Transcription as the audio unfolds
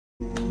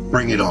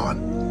bring it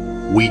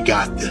on. We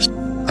got this.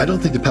 I don't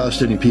think the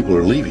Palestinian people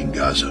are leaving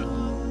Gaza.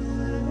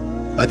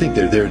 I think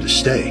they're there to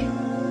stay.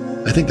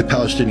 I think the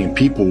Palestinian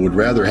people would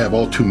rather have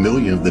all 2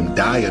 million of them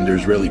die under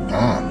Israeli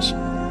bombs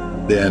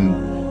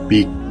than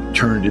be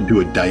turned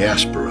into a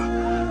diaspora.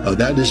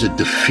 That is a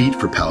defeat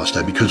for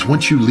Palestine, because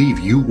once you leave,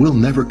 you will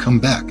never come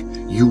back.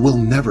 You will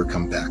never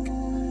come back,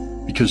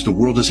 because the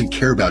world doesn't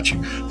care about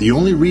you. The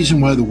only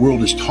reason why the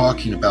world is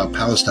talking about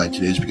Palestine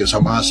today is because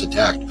Hamas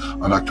attacked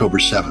on October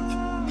 7th.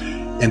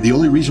 And the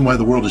only reason why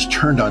the world has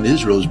turned on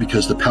Israel is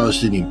because the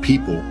Palestinian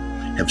people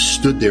have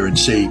stood there and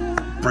say,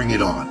 bring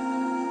it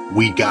on.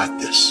 We got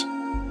this.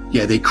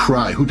 Yeah, they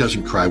cry. Who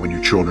doesn't cry when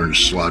your children are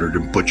slaughtered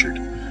and butchered?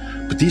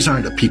 But these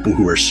aren't the people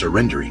who are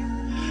surrendering.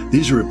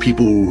 These are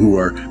people who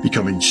are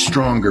becoming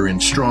stronger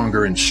and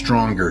stronger and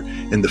stronger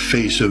in the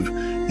face of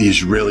the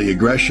Israeli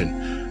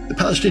aggression. The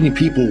Palestinian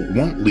people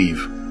won't leave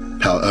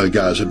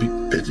Gaza.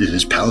 It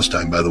is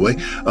Palestine, by the way,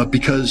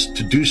 because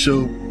to do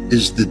so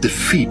is the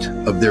defeat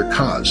of their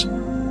cause.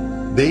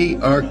 They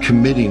are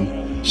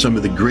committing some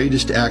of the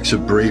greatest acts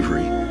of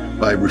bravery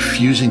by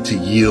refusing to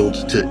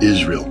yield to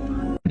Israel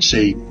and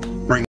say,